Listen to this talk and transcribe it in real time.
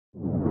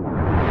This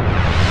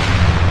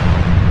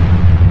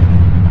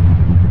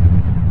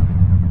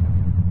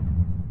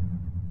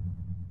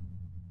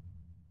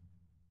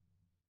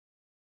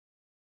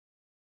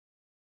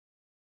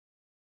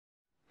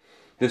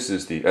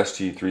is the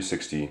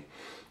ST360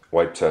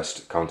 wipe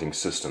test counting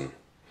system.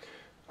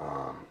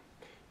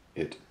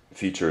 It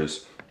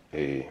features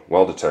a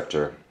well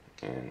detector,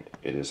 and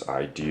it is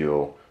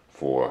ideal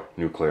for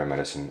nuclear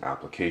medicine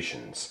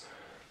applications.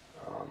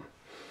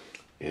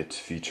 It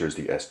features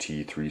the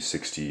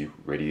ST360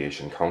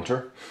 Radiation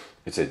Counter.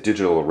 It's a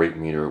digital rate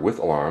meter with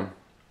alarm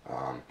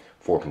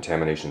for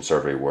contamination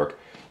survey work,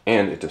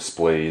 and it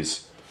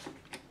displays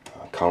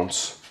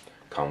counts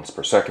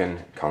per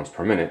second, counts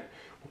per minute,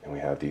 and we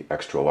have the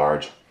extra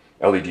large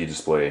LED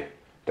display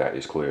that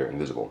is clear and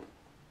visible.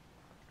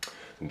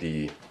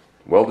 The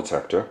well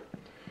detector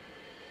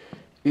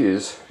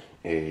is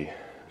a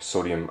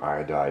sodium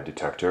iodide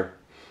detector,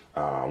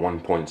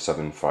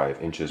 1.75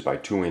 inches by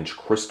 2 inch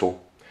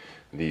crystal.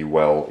 The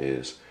well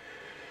is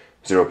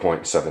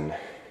 0.7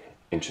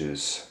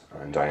 inches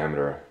in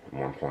diameter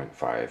and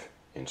 1.5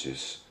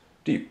 inches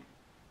deep.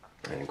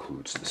 It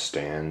includes the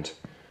stand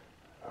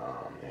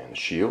and the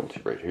shield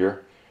right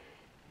here,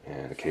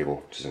 and the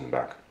cable which is in the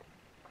back.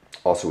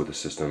 Also with the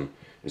system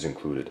is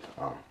included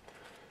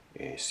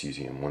a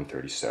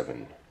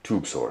cesium-137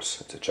 tube source.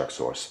 It's a check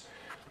source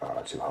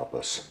to help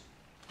us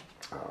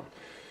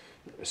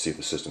see if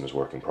the system is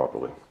working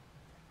properly.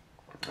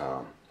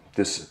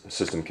 This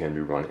system can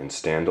be run in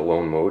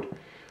standalone mode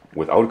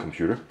without a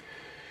computer.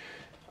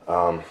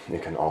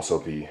 It can also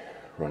be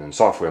run in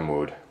software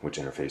mode, which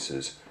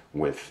interfaces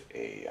with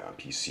a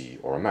PC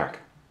or a Mac.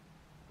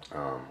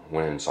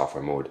 When in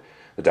software mode,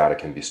 the data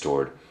can be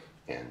stored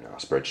in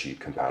spreadsheet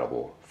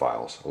compatible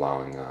files,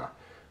 allowing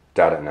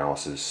data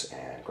analysis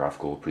and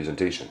graphical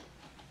presentation.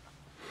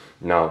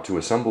 Now, to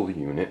assemble the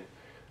unit,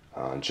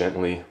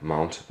 gently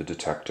mount the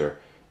detector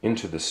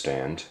into the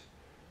stand,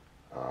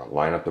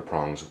 line up the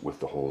prongs with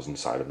the holes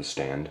inside of the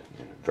stand,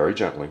 and very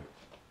gently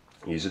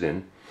ease it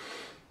in.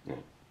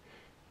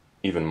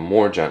 Even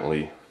more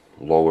gently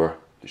lower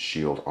the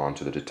shield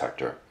onto the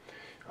detector.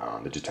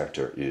 The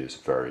detector is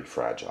very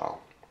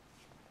fragile.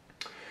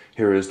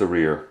 Here is the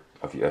rear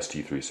of the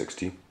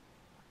ST360.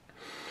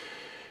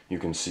 You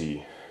can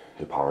see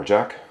the power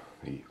jack,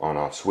 the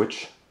on-off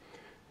switch,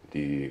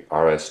 the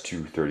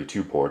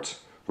RS-232 ports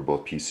for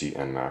both PC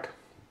and Mac,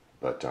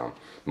 but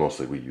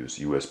mostly we use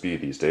USB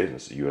these days.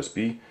 This is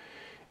USB,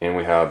 and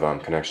we have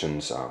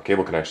connections,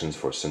 cable connections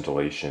for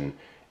scintillation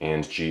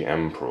and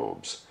GM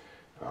probes.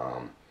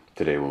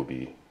 Today we'll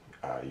be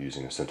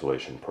using a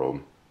scintillation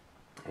probe.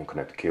 We'll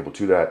connect the cable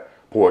to that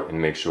port and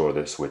make sure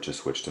the switch is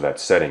switched to that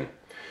setting.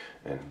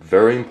 And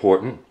very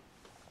important,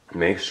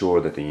 make sure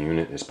that the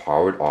unit is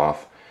powered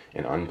off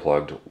and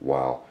unplugged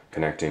while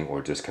connecting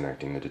or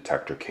disconnecting the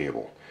detector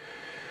cable.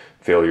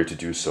 Failure to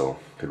do so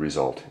could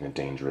result in a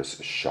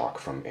dangerous shock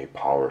from a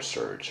power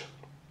surge.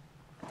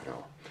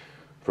 Now,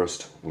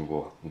 first, we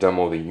will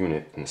demo the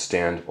unit in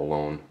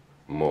standalone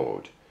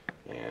mode,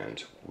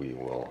 and we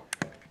will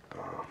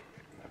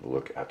have a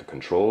look at the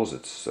controls.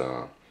 It's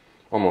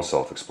almost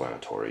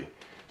self-explanatory.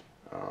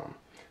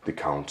 The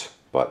count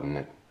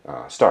button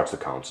starts the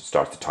counts, it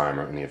starts the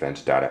timer in the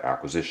event data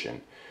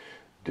acquisition.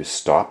 The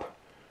stop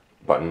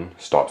button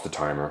stops the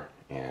timer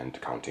and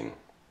counting.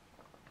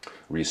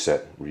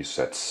 Reset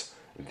resets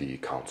the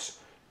counts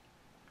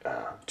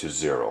to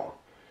 0.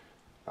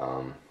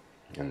 And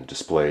the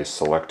display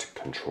select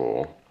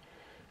control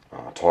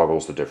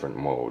toggles the different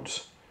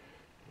modes.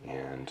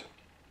 And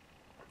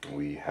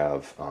we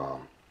have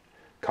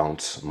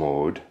counts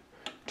mode,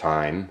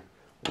 time,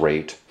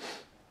 rate,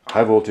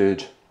 high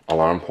voltage,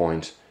 alarm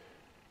point,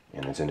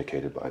 and it's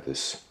indicated by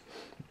this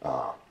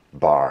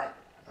bar,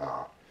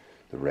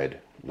 the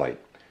red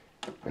light.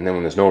 And then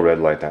when there's no red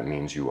light, that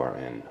means you are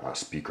in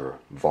speaker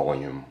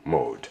volume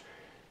mode.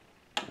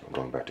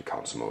 Going back to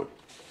counts mode.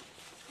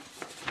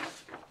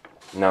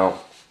 Now,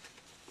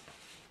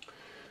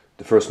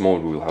 the first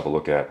mode we will have a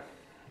look at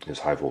is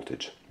high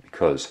voltage,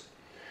 because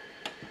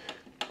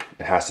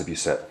it has to be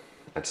set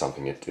at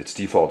something. It's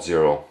default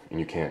 0, and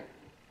you can't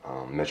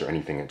measure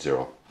anything at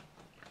 0.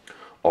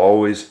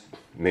 Always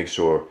make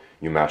sure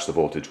you match the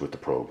voltage with the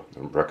probe,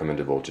 the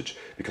recommended voltage,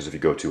 because if you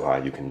go too high,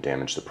 you can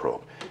damage the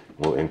probe.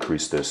 We'll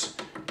increase this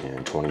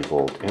in 20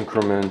 volt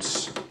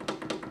increments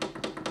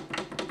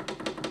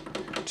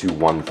to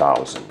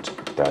 1000.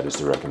 That is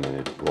the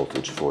recommended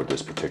voltage for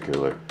this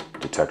particular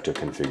detector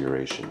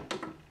configuration.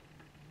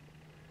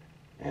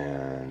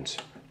 And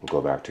we'll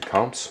go back to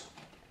counts.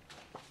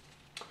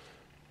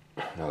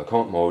 Now the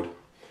count mode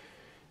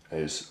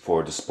is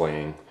for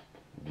displaying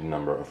the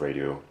number of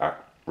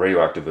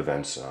radioactive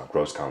events,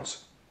 gross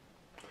counts.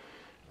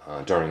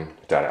 During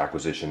data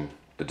acquisition,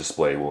 the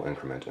display will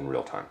increment in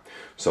real time.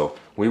 So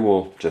we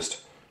will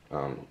just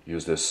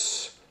use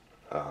this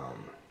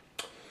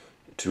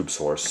tube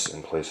source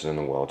and place it in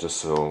the well, just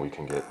so we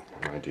can get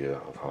an idea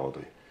of how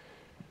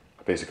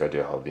a basic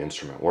idea how the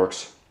instrument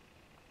works.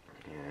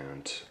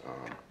 And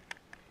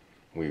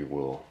we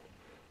will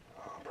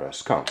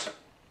press count.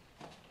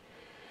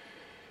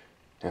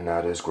 and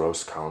that is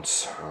gross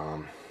counts.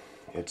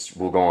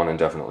 Will go on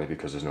indefinitely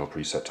because there's no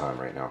preset time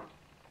right now.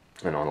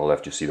 And on the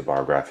left you see the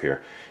bar graph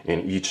here.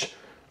 And each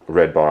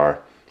red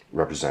bar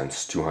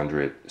represents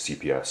 200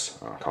 CPS,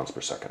 counts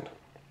per second.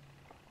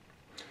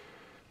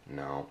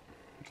 Now,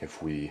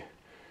 if we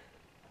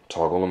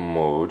toggle the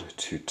mode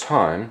to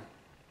time,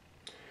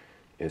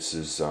 this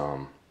is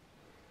the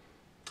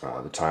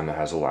time that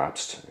has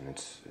elapsed, and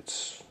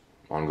it's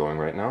ongoing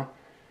right now.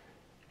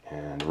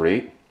 And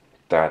rate,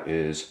 that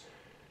is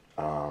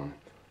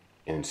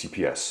in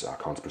CPS,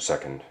 counts per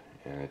second,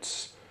 and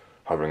it's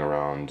hovering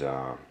around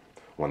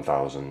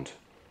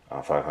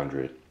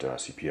 1,500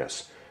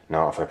 CPS.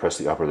 Now if I press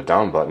the up or the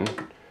down button,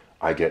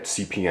 I get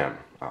CPM,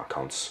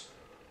 counts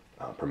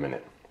per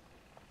minute.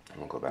 And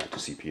we'll go back to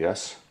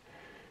CPS,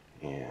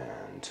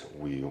 and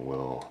we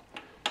will,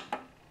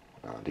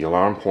 the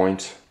alarm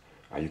point,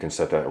 you can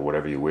set that at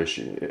whatever you wish.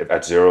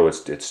 At 0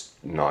 it's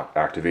not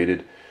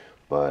activated,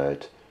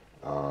 but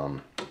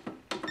and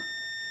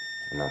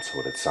that's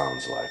what it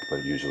sounds like,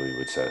 but usually we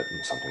would set it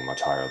something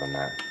much higher than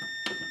that.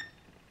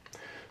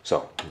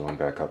 So, going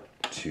back up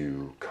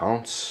to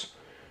counts,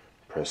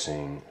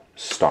 pressing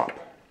stop,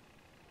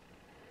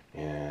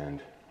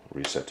 and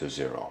reset to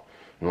 0.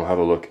 And we'll have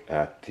a look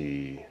at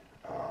the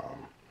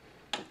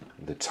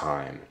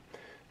time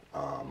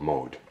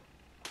mode.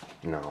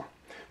 Now,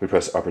 we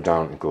press up or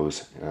down, it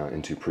goes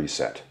into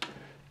preset.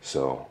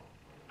 So,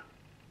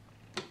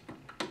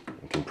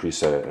 we can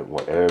preset it at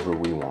whatever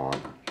we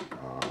want.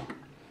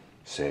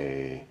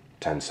 Say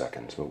 10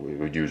 seconds, but it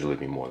would usually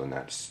be more than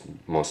that.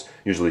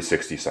 Usually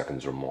 60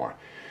 seconds or more.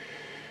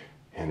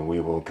 And we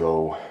will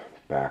go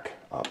back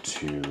up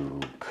to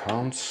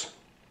counts,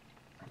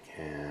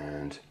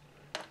 and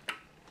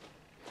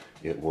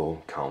it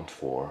will count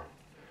for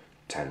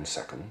 10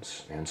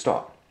 seconds and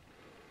stop.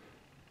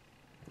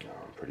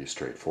 Pretty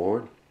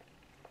straightforward.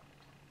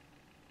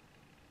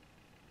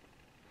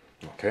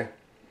 Okay,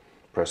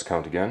 press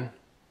count again.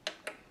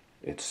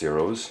 It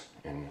zeros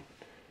and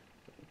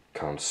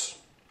counts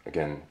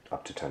again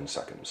up to 10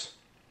 seconds,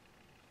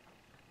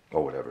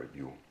 or whatever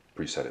you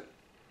preset it.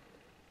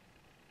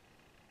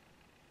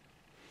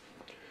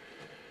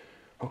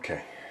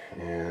 Okay,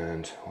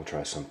 and we'll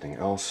try something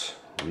else.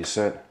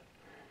 Reset,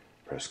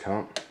 press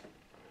count.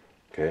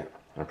 Okay, I'm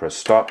gonna press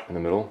stop in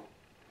the middle,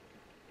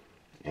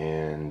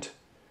 and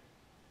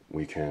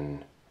we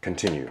can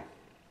continue,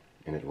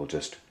 and it will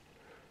just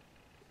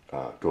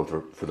go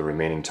through for the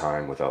remaining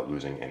time without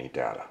losing any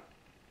data.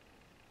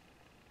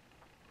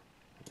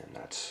 And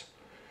that's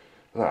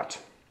that.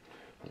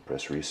 And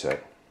press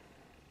reset.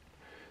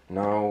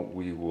 Now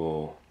we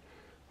will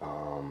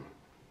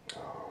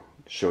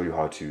show you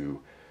how to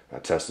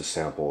test a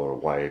sample or a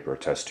wipe or a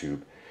test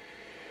tube.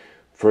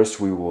 First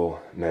we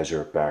will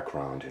measure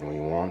background, and we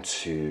want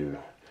to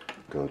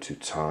go to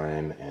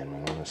time, and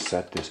we want to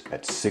set this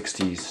at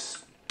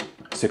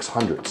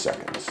 600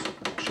 seconds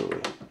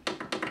actually.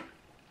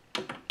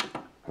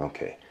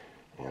 Okay,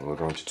 and we're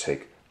going to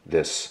take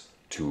this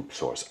tube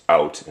source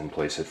out and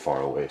place it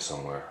far away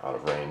somewhere out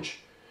of range.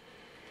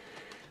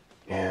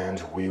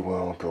 And we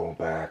will go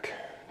back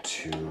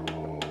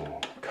to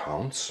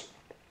counts,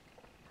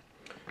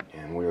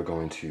 and we are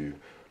going to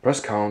press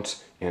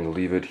count and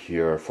leave it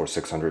here for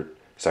 600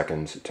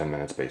 seconds, 10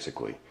 minutes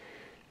basically.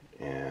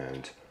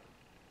 And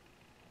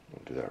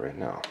we'll do that right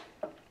now.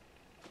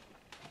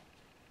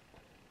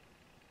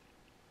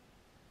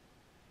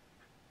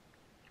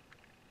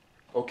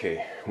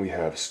 Okay, we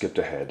have skipped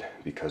ahead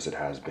because it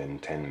has been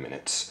 10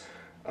 minutes.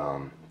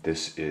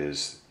 This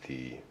is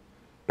the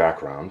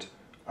background.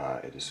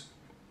 It is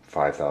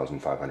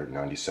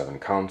 5,597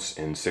 counts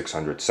in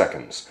 600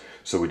 seconds.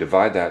 So we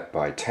divide that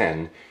by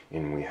 10,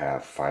 and we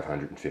have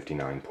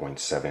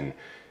 559.7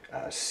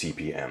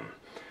 CPM,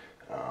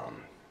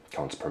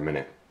 counts per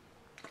minute.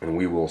 And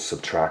we will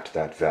subtract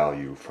that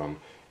value from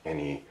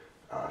any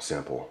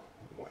sample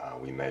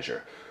we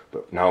measure.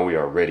 But now we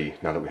are ready,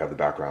 now that we have the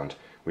background,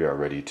 we are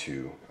ready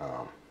to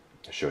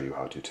show you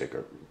how to take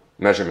a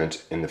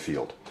measurement in the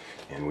field.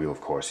 And we will of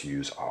course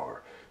use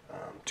our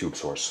tube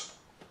source.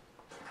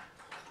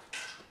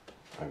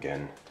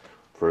 Again,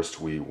 first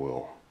we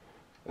will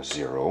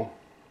zero,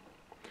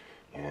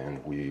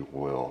 and we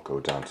will go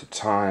down to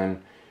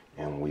time,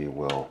 and we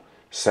will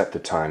set the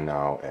time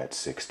now at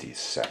 60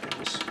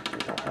 seconds. We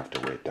don't have to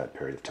wait that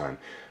period of time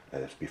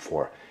as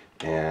before.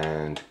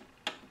 And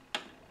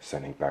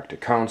sending back to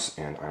counts,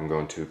 and I'm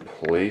going to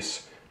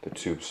place the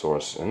tube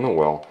source in the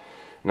well.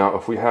 Now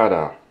if we had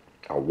a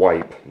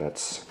wipe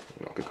that's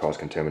could cause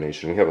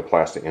contamination, we have a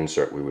plastic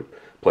insert, we would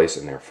place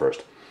it in there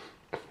first.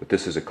 But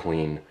this is a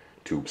clean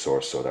tube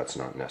source, so that's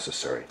not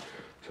necessary.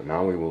 So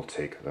now we will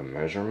take the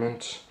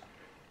measurement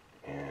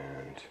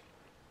and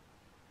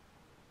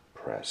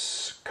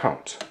press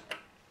count,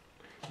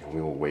 and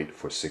we will wait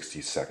for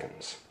 60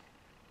 seconds.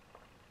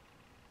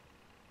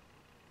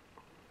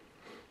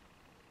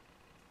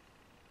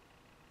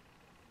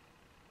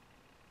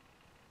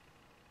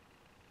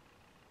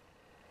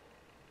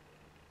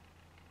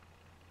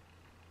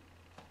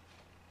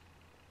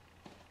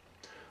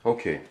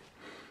 Okay,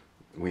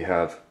 we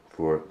have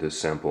for this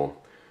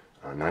sample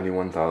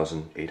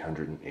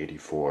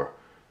 91,884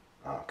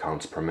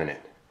 counts per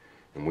minute.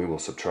 And we will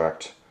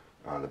subtract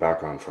the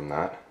background from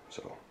that.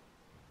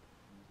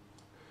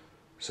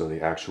 So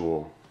the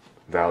actual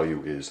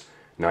value is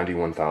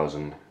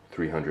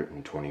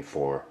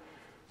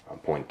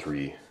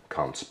 91,324.3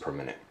 counts per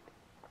minute.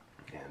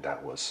 And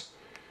that was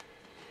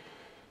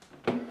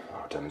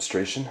our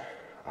demonstration.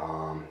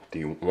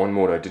 The one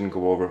mode I didn't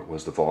go over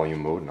was the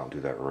volume mode, and I'll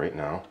do that right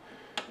now.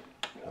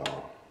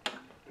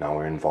 Now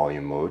we're in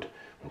volume mode,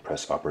 and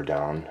press up or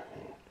down.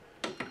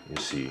 And you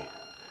see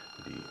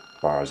the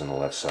bars on the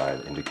left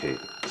side indicate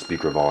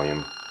speaker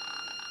volume.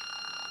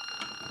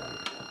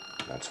 And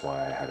that's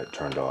why I had it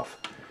turned off,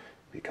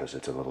 because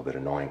it's a little bit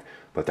annoying.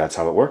 But that's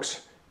how it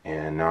works.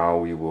 And now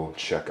we will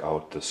check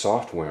out the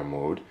software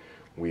mode.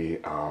 We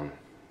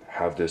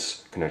have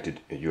this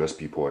connected a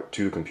USB port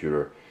to the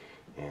computer,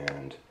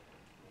 and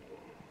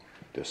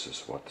this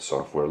is what the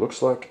software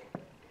looks like.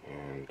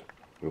 And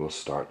we will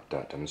start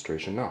that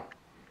demonstration now.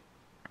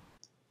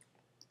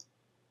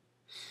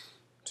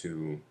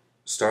 To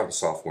start the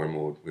software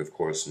mode, we of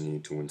course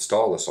need to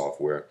install the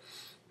software.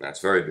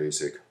 That's very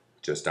basic.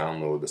 Just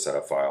download the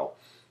setup file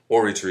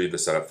or retrieve the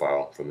setup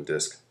file from the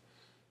disk.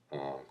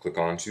 Click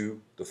onto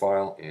the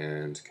file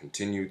and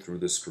continue through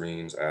the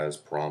screens as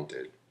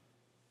prompted.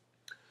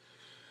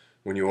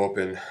 When you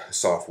open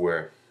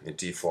software, it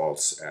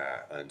defaults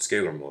in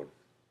scalar mode.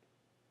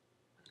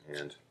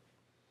 And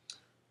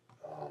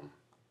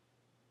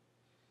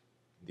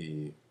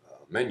the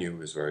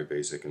menu is very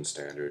basic and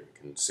standard.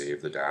 You can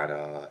save the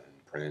data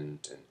and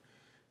print and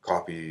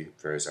copy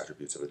various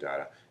attributes of the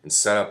data. And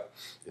setup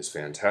is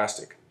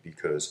fantastic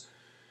because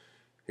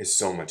it's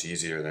so much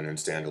easier than in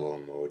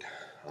standalone mode.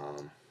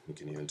 You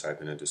can even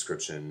type in a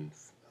description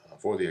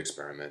for the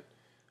experiment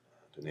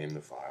to name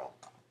the file.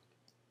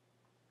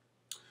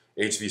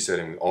 HV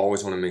setting, we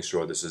always want to make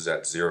sure this is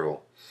at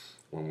 0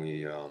 when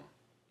we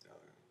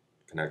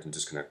connect and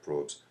disconnect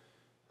probes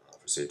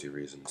for safety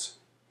reasons.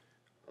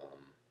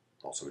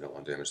 Also, we don't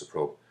want to damage the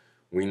probe.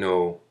 We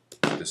know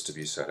this to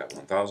be set at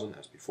 1000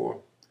 as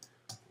before.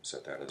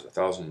 Set that as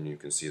 1000, and you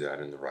can see that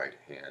in the right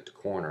hand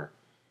corner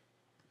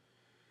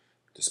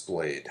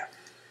displayed.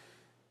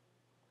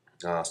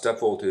 Step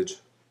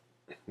voltage,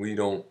 we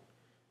don't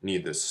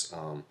need this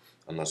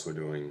unless we're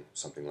doing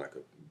something like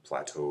a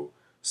plateau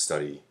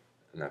study,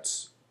 and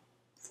that's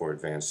for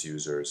advanced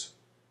users.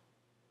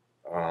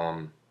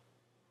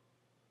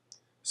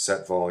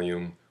 Set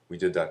volume, we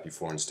did that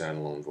before in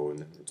standalone mode,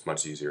 and it's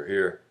much easier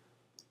here.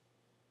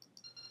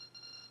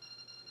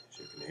 As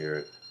you can hear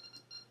it,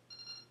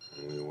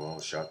 and we will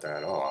shut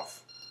that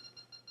off.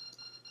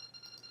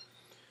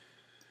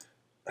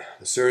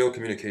 The serial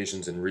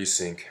communications and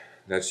resync,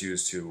 that's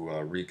used to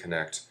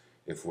reconnect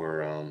if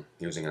we're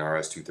using an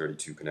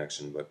RS-232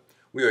 connection, but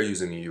we are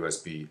using a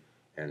USB,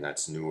 and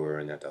that's newer,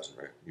 and that doesn't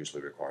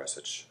usually require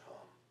such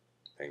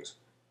things.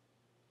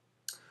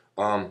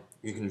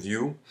 You can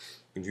view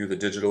the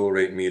digital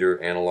rate meter,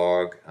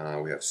 analog.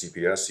 We have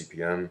CPS,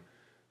 CPM,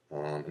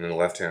 and in the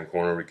left-hand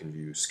corner we can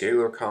view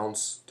scalar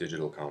counts,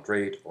 digital count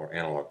rate, or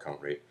analog count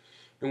rate,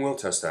 and we'll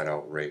test that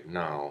out right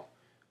now.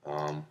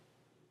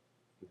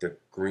 The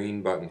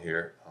green button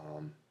here,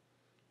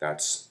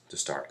 that's to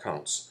start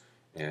counts,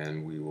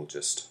 and we will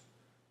just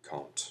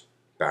count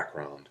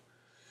background.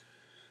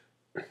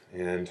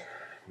 And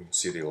you can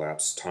see the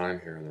elapsed time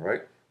here on the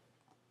right.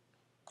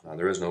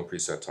 There is no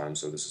preset time,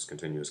 so this is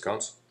continuous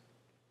counts.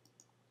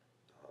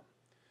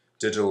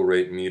 Digital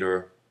rate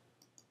meter,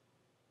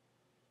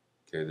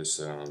 okay,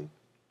 this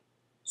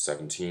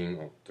 17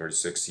 or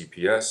 36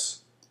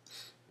 CPS,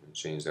 and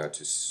change that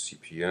to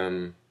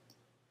CPM.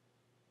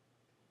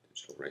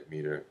 Digital rate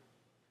meter,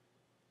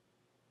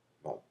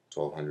 about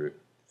 1200,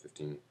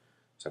 15,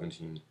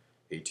 17,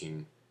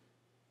 18,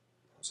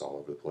 it's all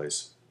over the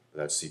place.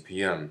 That's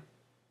CPM.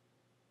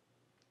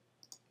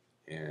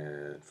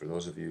 And for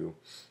those of you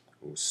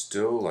who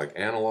still like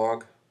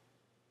analog,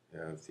 you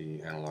have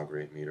the analog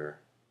rate meter.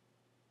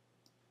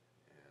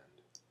 And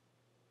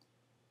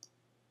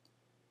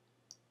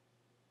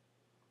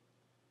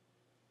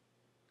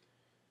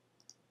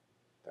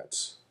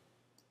that's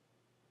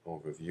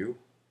overview.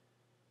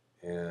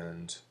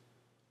 And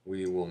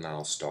we will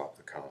now stop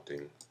the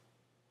counting.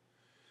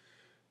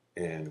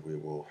 And we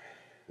will,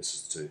 this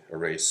is to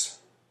erase,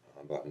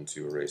 button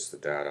to erase the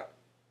data.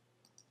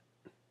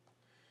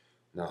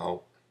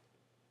 Now,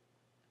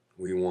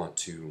 we want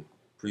to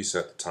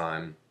preset the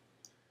time,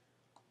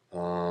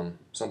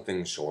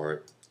 something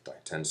short,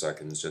 like 10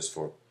 seconds, just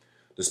for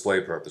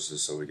display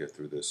purposes, so we get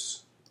through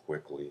this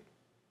quickly.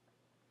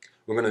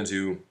 We're going to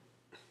do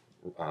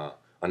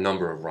a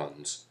number of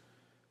runs.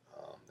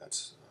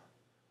 That's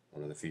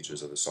one of the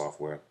features of the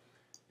software.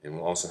 And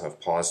we'll also have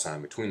pause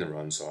time between the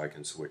runs so I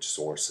can switch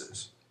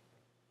sources.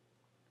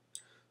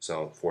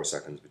 So 4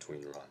 seconds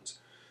between the runs.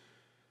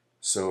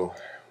 So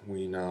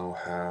we now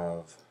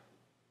have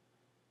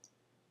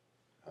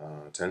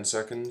 10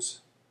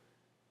 seconds,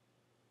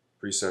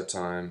 preset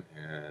time,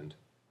 and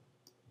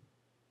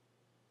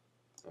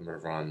number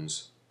of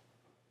runs,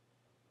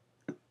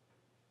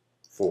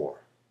 4.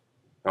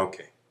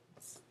 Okay.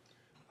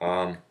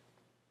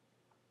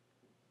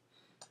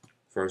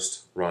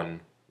 First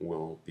run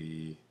will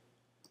be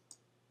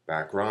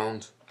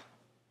background.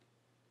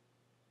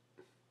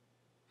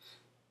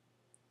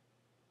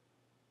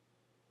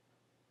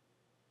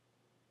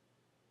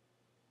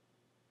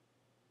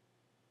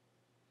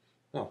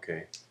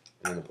 Okay,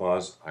 and in the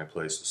pause, I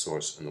place the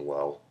source in the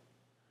well.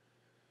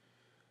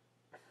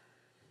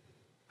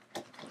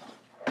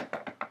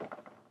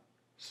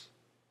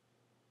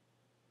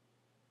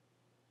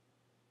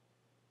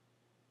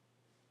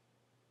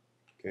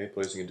 Okay,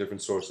 placing a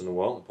different source in the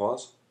well, and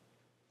pause.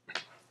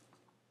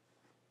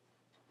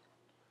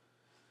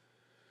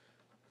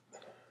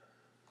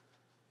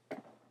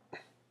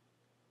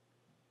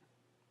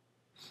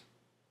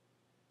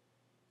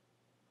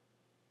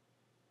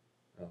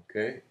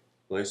 Okay,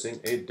 placing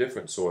a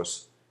different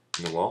source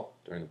in the well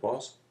during the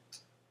pause.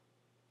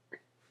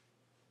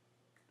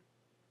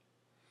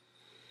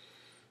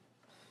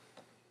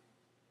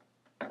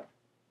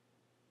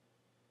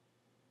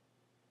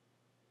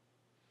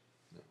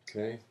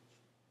 Okay,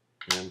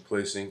 and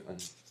placing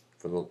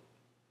for the,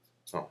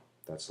 oh,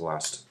 that's the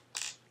last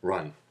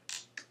run.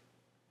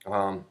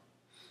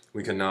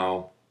 We can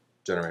now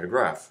generate a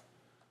graph.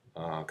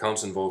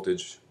 Counts and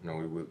voltage,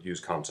 we will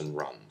use counts and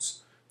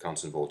runs.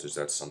 Counts and voltage,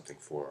 that's something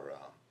for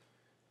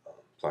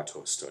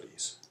plateau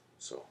studies.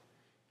 So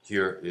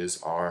here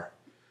is our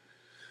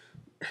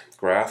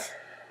graph.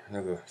 I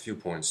have a few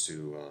points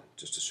to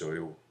just to show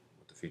you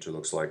what the feature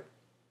looks like.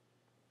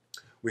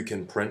 We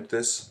can print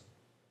this.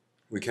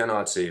 We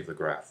cannot save the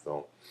graph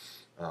though,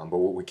 but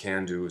what we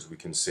can do is we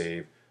can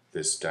save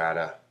this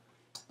data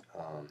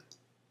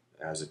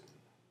as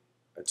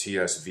a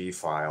TSV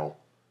file,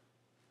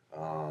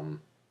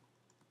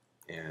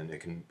 and it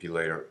can be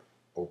later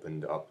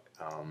opened up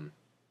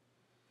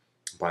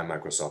by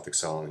Microsoft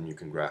Excel, and you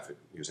can graph it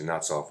using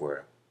that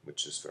software,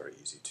 which is very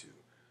easy to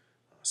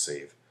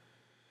save.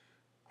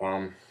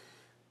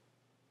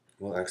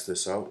 We'll X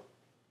this out.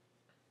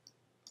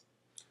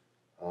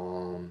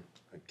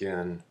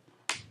 Again,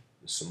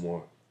 some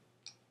more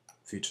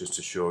features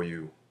to show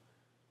you.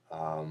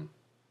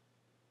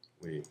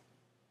 We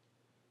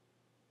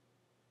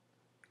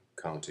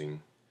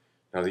counting.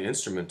 Now the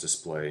instrument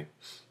display,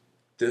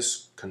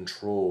 this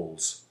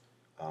controls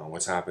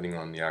what's happening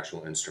on the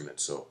actual instrument.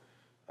 So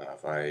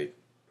if I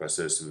press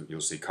this,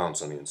 you'll see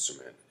counts on the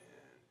instrument,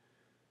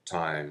 and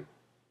time,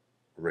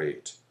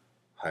 rate,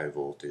 high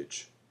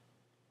voltage,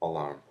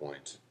 alarm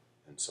point,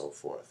 and so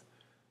forth.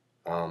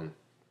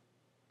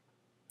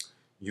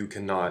 You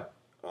cannot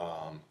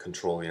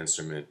control the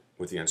instrument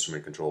with the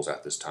instrument controls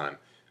at this time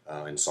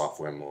in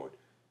software mode.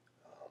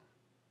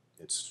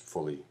 It's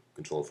fully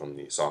controlled from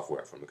the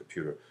software, from the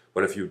computer.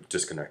 But if you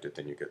disconnect it,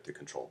 then you get the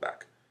control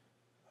back.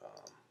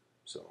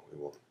 So we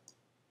will.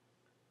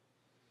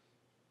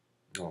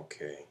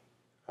 Okay.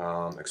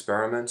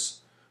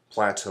 Experiments.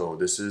 Plateau.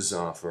 This is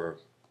for,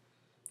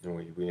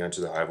 we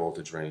enter the high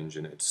voltage range,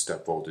 and its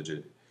step voltage,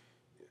 it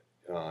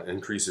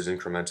increases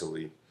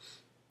incrementally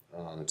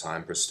the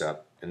time per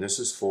step. And this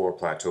is for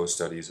plateau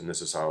studies, and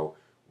this is how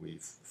we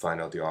find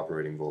out the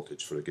operating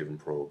voltage for the given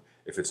probe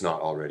if it's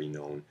not already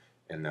known,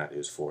 and that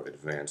is for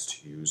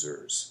advanced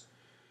users.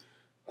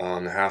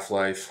 The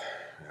half-life,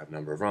 we have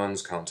number of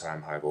runs, count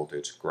time, high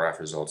voltage, graph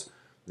results.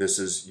 This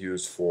is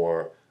used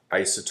for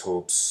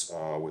isotopes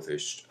with a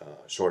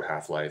short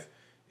half-life,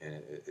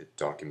 and it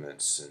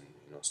documents and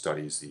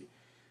studies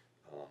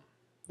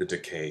the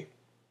decay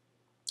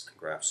and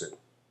graphs it.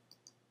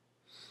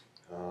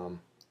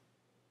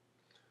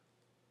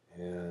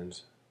 And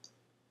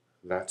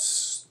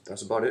that's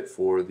about it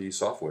for the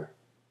software.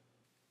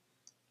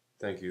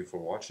 Thank you for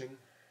watching,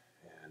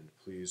 and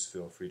please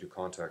feel free to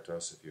contact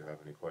us if you have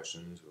any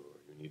questions or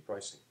you need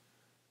pricing.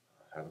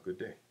 Have a good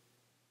day.